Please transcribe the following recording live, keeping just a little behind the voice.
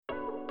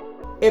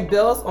It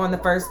builds on the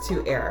first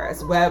two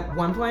eras, Web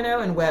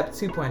 1.0 and Web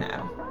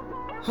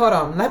 2.0. Hold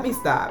on, let me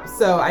stop.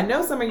 So I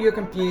know some of you are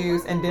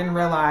confused and didn't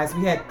realize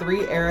we had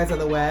 3 eras of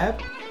the web.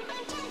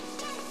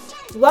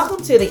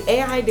 Welcome to the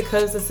AI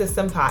Decodes the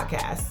System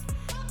podcast.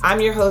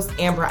 I'm your host,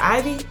 Amber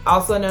Ivy,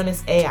 also known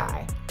as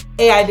AI.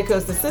 AI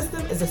Decodes the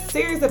System is a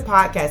series of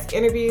podcast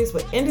interviews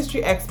with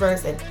industry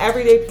experts and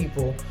everyday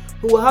people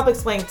who will help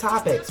explain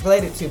topics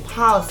related to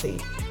policy,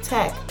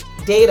 tech,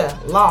 data,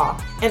 law,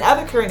 and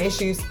other current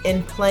issues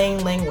in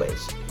plain language.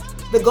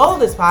 The goal of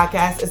this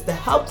podcast is to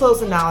help close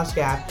the knowledge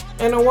gap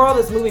in a world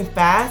that's moving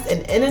fast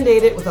and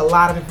inundated with a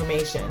lot of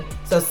information.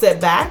 So sit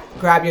back,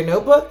 grab your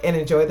notebook, and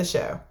enjoy the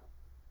show.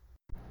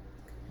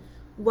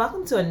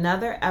 Welcome to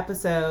another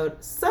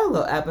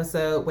solo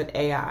episode with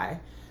AI.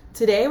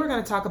 Today we're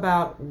going to talk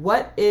about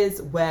what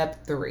is Web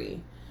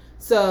 3.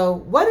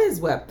 So what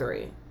is Web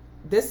 3?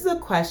 This is a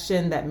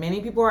question that many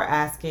people are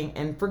asking,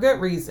 and for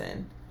good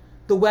reason.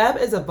 The web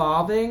is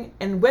evolving,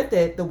 and with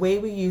it, the way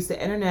we use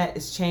the internet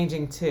is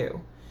changing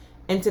too.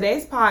 In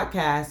today's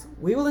podcast,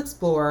 we will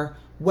explore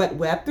what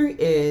Web 3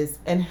 is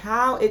and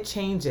how it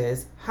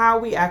changes how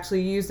we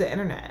actually use the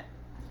internet.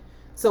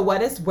 So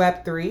what is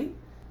Web 3?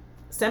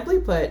 Simply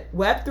put,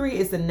 Web 3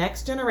 is the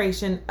next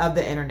generation of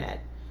the internet.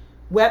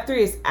 Web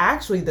 3 is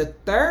actually the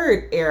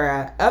third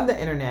era of the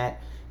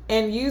internet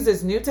and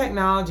uses new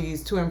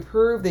technologies to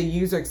improve the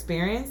user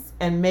experience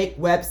and make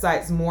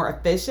websites more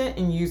efficient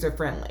and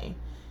user-friendly.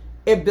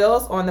 It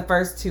builds on the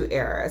first 2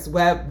 eras,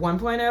 Web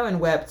 1.0 and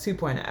Web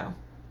 2.0.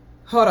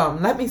 Hold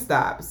on, let me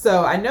stop.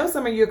 So I know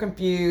some of you are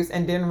confused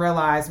and didn't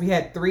realize we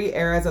had 3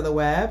 eras of the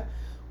web.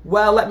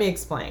 Well, let me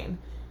explain.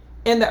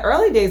 In the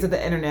early days of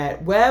the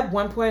internet, Web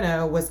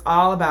 1.0 was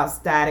all about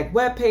static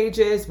web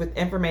pages with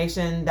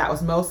information that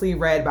was mostly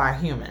read by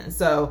humans.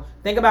 So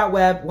think about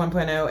Web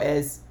 1.0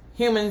 as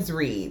humans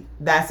read.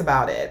 That's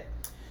about it.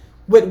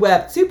 With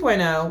Web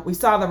 2.0, we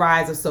saw the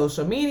rise of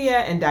social media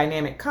and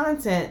dynamic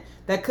content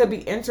that could be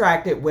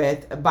interacted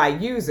with by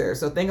users.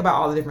 So think about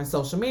all the different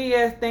social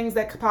media things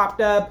that popped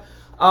up,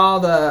 all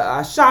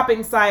the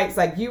shopping sites,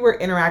 like you were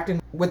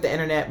interacting with the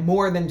internet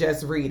more than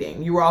just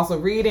reading. You were also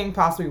reading,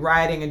 possibly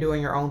writing, and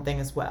doing your own thing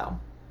as well.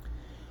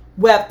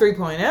 Web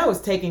 3.0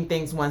 is taking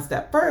things one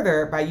step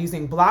further by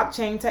using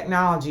blockchain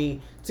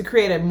technology to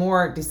create a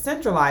more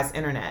decentralized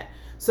internet.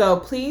 So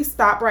please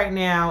stop right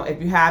now if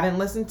you haven't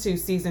listened to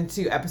Season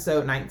 2,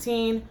 Episode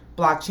 19,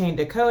 Blockchain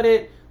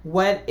Decoded.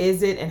 What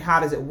is it and how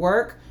does it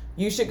work?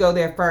 You should go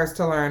there first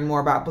to learn more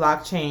about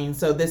blockchain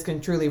so this can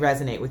truly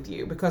resonate with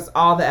you, because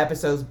all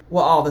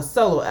the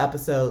solo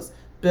episodes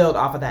build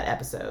off of that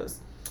episodes.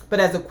 But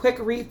as a quick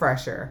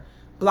refresher,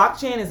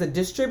 blockchain is a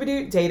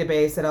distributed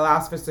database that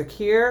allows for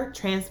secure,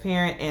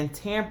 transparent, and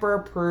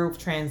tamper-proof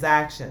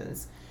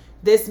transactions.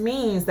 This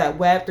means that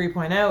Web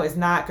 3.0 is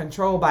not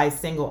controlled by a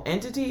single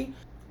entity,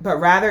 but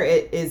rather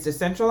it is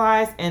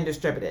decentralized and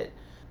distributed.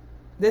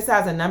 This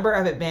has a number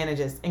of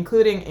advantages,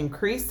 including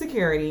increased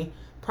security,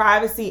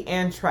 privacy,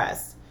 and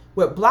trust.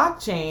 With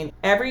blockchain,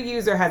 every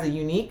user has a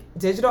unique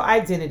digital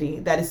identity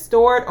that is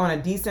stored on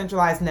a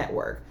decentralized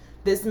network.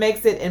 This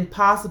makes it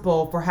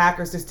impossible for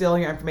hackers to steal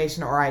your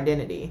information or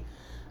identity.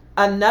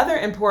 Another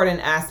important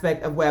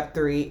aspect of Web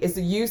 3 is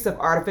the use of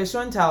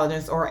artificial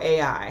intelligence, or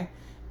AI.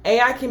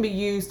 AI can be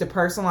used to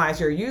personalize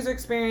your user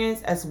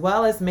experience as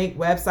well as make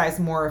websites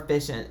more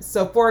efficient.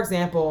 So for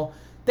example,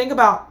 think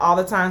about all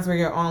the times where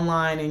you're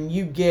online and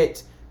you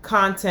get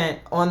content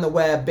on the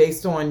web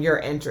based on your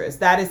interests.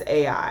 That is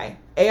AI.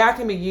 AI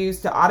can be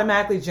used to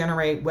automatically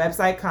generate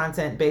website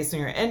content based on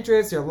your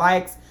interests, your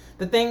likes,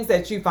 the things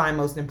that you find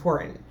most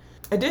important.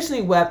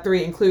 Additionally, Web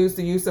 3 includes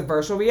the use of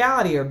virtual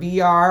reality, or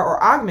VR,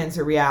 or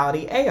augmented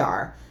reality,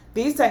 AR.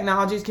 These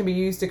technologies can be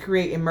used to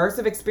create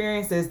immersive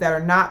experiences that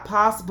are not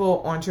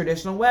possible on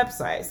traditional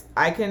websites.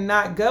 I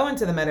cannot go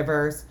into the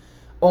metaverse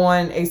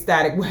on a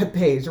static web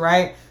page,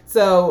 right?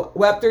 So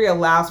Web 3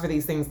 allows for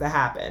these things to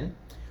happen.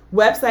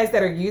 Websites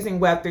that are using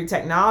Web 3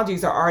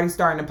 technologies are already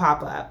starting to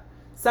pop up.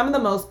 Some of the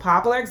most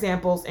popular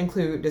examples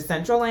include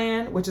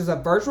Decentraland, which is a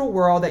virtual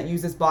world that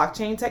uses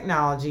blockchain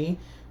technology,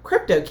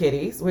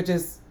 CryptoKitties, which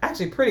is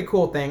actually a pretty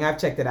cool thing. I've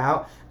checked it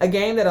out. A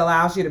game that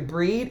allows you to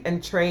breed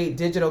and trade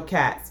digital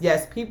cats.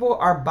 Yes, people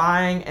are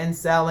buying and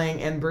selling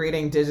and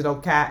breeding digital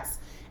cats,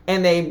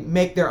 and they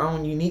make their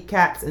own unique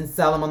cats and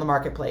sell them on the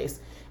marketplace.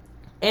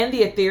 And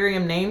the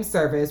Ethereum name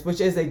service, which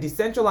is a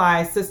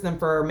decentralized system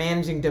for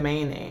managing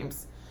domain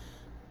names.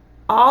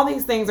 All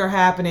these things are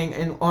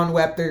happening on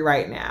Web 3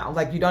 right now.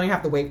 Like, you don't even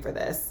have to wait for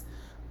this.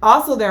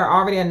 Also, there are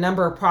already a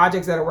number of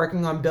projects that are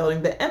working on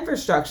building the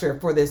infrastructure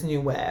for this new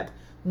web.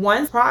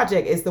 One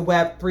project is the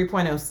Web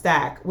 3.0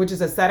 Stack, which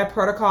is a set of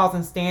protocols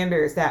and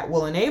standards that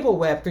will enable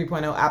Web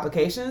 3.0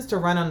 applications to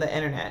run on the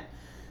internet.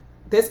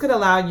 This could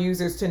allow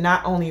users to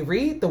not only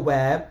read the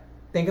web,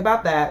 think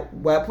about that,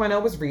 Web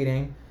 1.0 was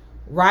reading,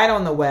 write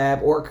on the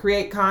web or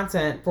create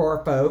content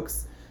for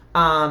folks,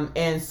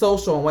 and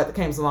social and what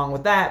comes along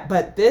with that.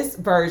 But this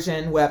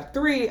version, Web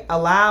 3,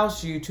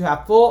 allows you to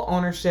have full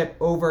ownership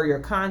over your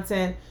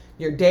content,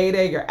 your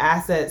data, your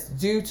assets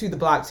due to the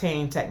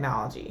blockchain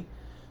technology.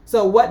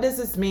 So what does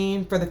this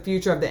mean for the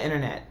future of the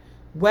internet?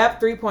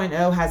 Web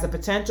 3.0 has the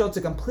potential to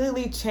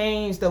completely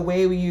change the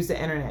way we use the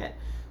internet.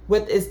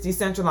 With its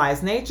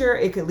decentralized nature,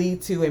 it could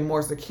lead to a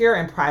more secure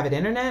and private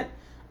internet.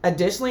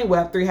 Additionally,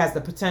 Web3 has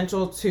the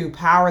potential to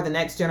power the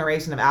next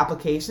generation of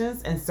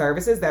applications and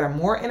services that are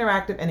more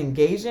interactive and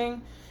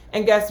engaging.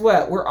 And guess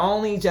what? We're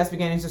only just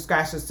beginning to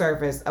scratch the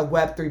surface of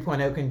Web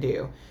 3.0 can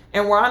do.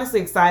 And we're honestly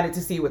excited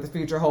to see what the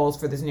future holds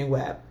for this new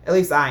web. At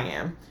least I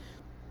am.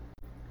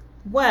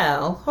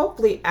 Well,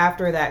 hopefully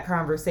after that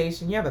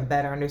conversation, you have a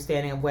better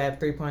understanding of Web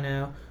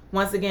 3.0.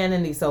 Once again,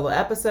 in these solo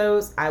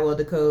episodes, I will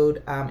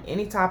decode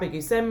any topic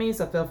you send me,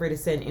 so feel free to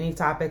send any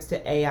topics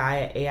to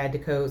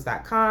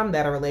ai@aidecodes.com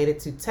that are related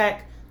to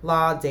tech,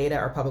 law,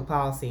 data, or public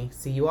policy.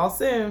 See you all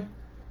soon.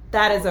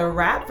 That is a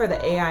wrap for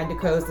the AI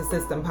Decodes the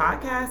System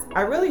podcast.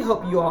 I really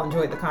hope you all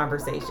enjoyed the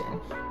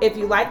conversation. If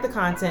you like the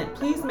content,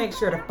 please make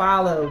sure to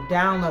follow,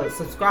 download,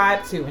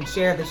 subscribe to, and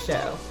share the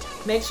show.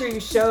 Make sure you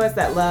show us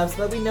that love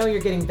so that we know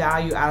you're getting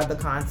value out of the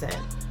content.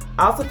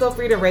 Also, feel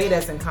free to rate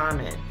us and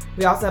comment.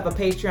 We also have a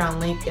Patreon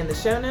link in the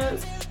show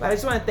notes. But I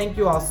just want to thank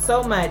you all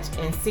so much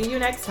and see you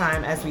next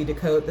time as we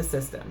decode the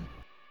system.